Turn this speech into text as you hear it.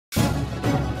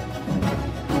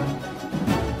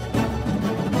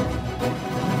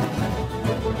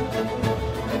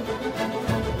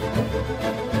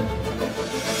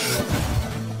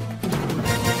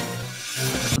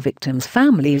victims'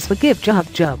 families forgive Jub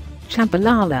Jub,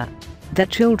 Tshabalala. Their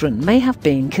children may have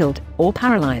been killed or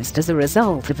paralyzed as a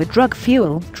result of a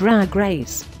drug-fueled drag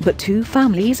race, but 2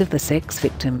 families of the 6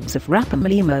 victims of rapper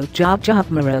Molemo Jub Jub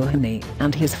Maarohanye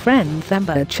and his friend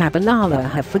Themba Tshabalala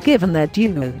have forgiven their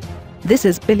duo. This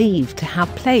is believed to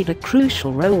have played a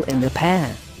crucial role in the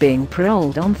pair being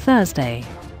paroled on Thursday.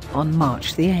 On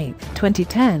March 8,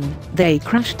 2010, they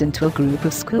crashed into a group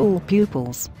of school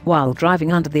pupils while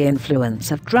driving under the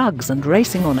influence of drugs and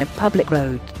racing on a public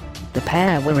road. The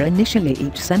pair were initially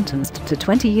each sentenced to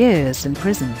 20 years in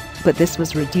prison, but this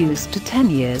was reduced to 10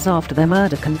 years after their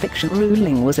murder conviction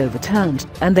ruling was overturned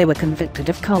and they were convicted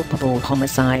of culpable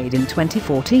homicide in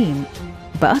 2014.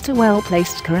 But a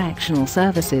well-placed correctional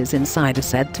services insider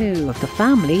said 2 of the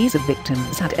families of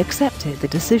victims had accepted the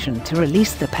decision to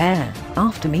release the pair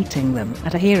after meeting them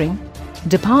at a hearing.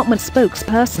 Department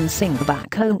spokesperson Themba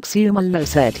Tshabalala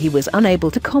said he was unable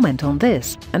to comment on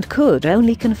this and could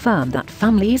only confirm that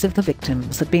families of the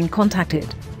victims had been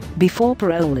contacted. Before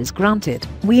parole is granted,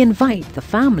 we invite the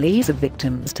families of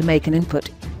victims to make an input.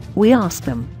 We ask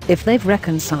them if they've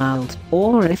reconciled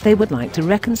or if they would like to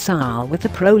reconcile with the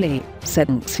parole, said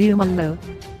Tshabalala.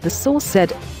 The source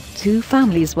said 2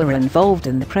 families were involved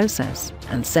in the process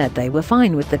and said they were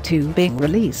fine with the 2 being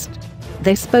released.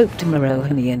 They spoke to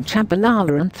Maarohanye and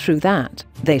Tshabalala, and through that,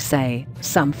 they say,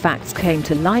 some facts came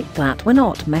to light that were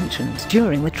not mentioned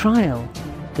during the trial.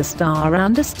 The Star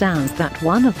understands that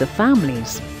one of the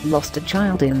families lost a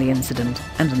child in the incident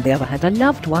and the other had a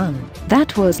loved one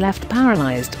that was left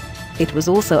paralyzed. It was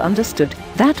also understood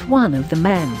that one of the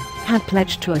men had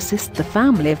pledged to assist the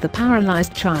family of the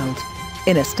paralyzed child.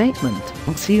 In a statement,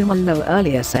 Molemo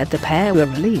earlier said the pair were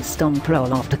released on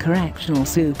parole after Correctional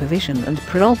Supervision and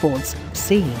Parole Board's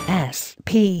CSPBs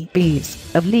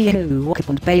of Leavenworth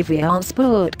and Bavia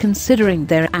considering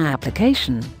their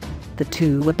application. The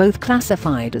 2 were both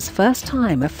classified as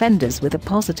first-time offenders with a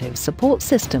positive support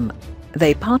system.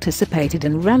 They participated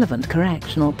in relevant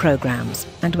correctional programs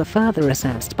and were further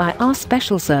assessed by our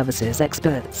special services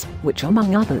experts, which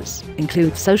among others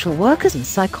include social workers and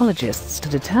psychologists, to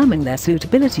determine their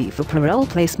suitability for parole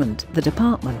placement, the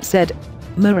department said.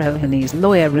 Maarohanye's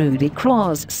lawyer Rudy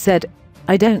Cross said,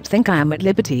 "I don't think I am at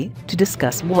liberty to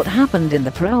discuss what happened in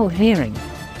the parole hearing.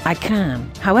 I can,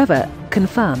 however,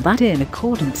 confirm that in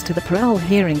accordance to the parole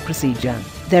hearing procedure,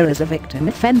 there is a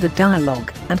victim-offender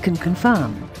dialogue and can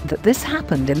confirm that this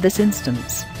happened in this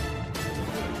instance."